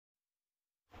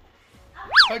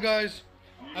Hi guys,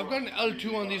 I've got an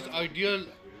L2 on this ideal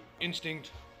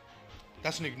instinct.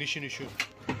 That's an ignition issue.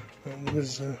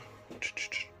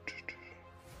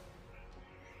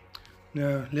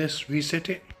 Now let's reset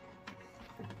it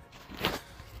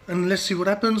and let's see what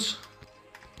happens.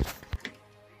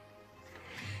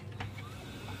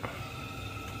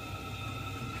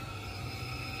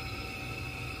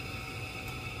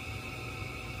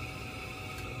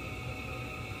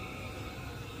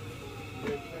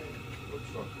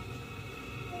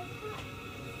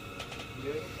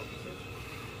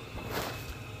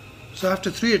 So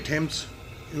after 3 attempts,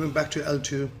 we went back to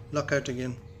L2, lock out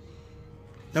again.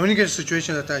 Now when you get a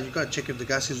situation like that, you gotta check if the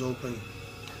gas is open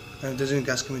and if there's any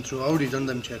gas coming through. I already done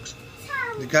them checks.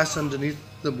 The gas underneath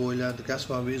the boiler, the gas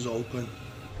valve is open.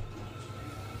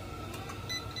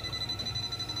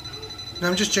 Now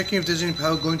I'm just checking if there's any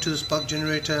power going to the spark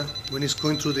generator when it's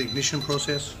going through the ignition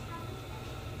process.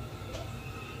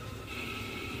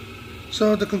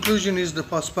 So the conclusion is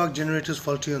the spark generator is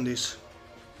faulty on this.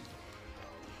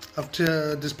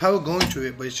 After there's power going to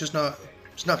it, but it's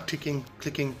not ticking,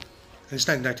 clicking, and it's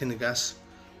not igniting the gas.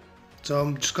 So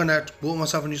I'm just gonna have to boot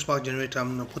myself a new spark generator.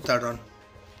 I'm gonna put that on.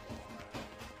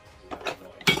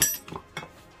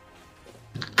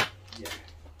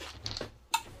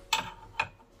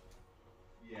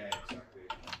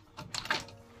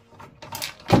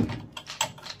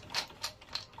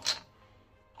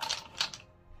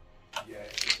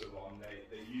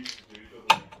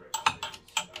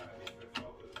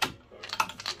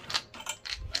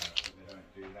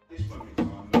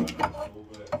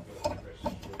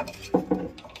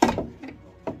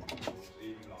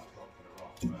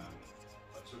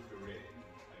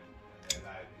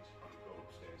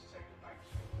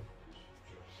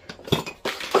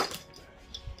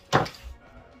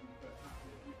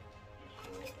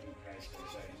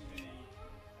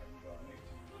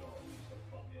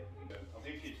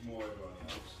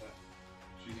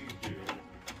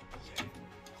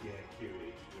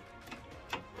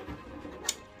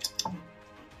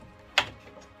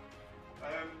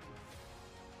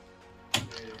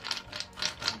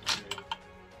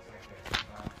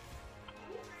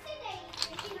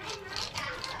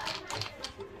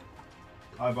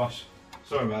 Hi boss,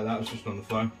 sorry about that, I was just on the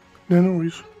phone. No, no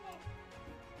worries.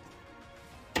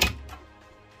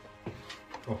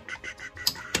 Oh.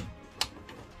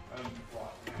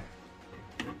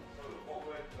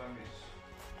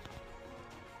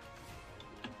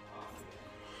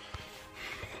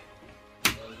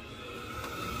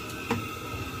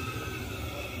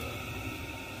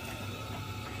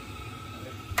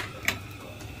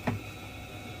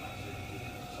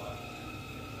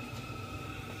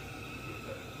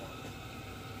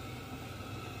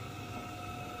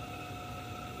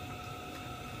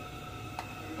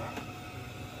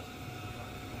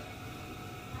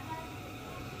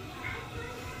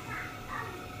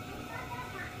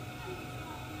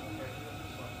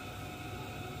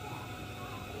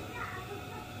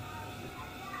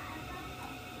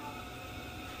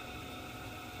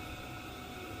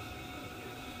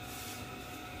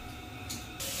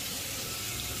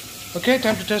 Okay,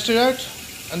 time to test it out,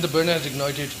 and the burner has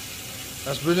ignited.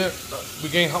 That's brilliant. We're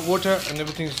getting hot water and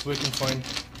everything's working fine.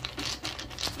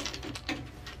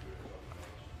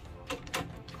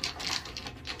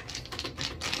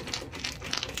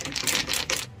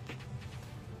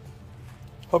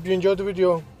 Hope you enjoyed the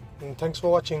video, and thanks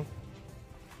for watching.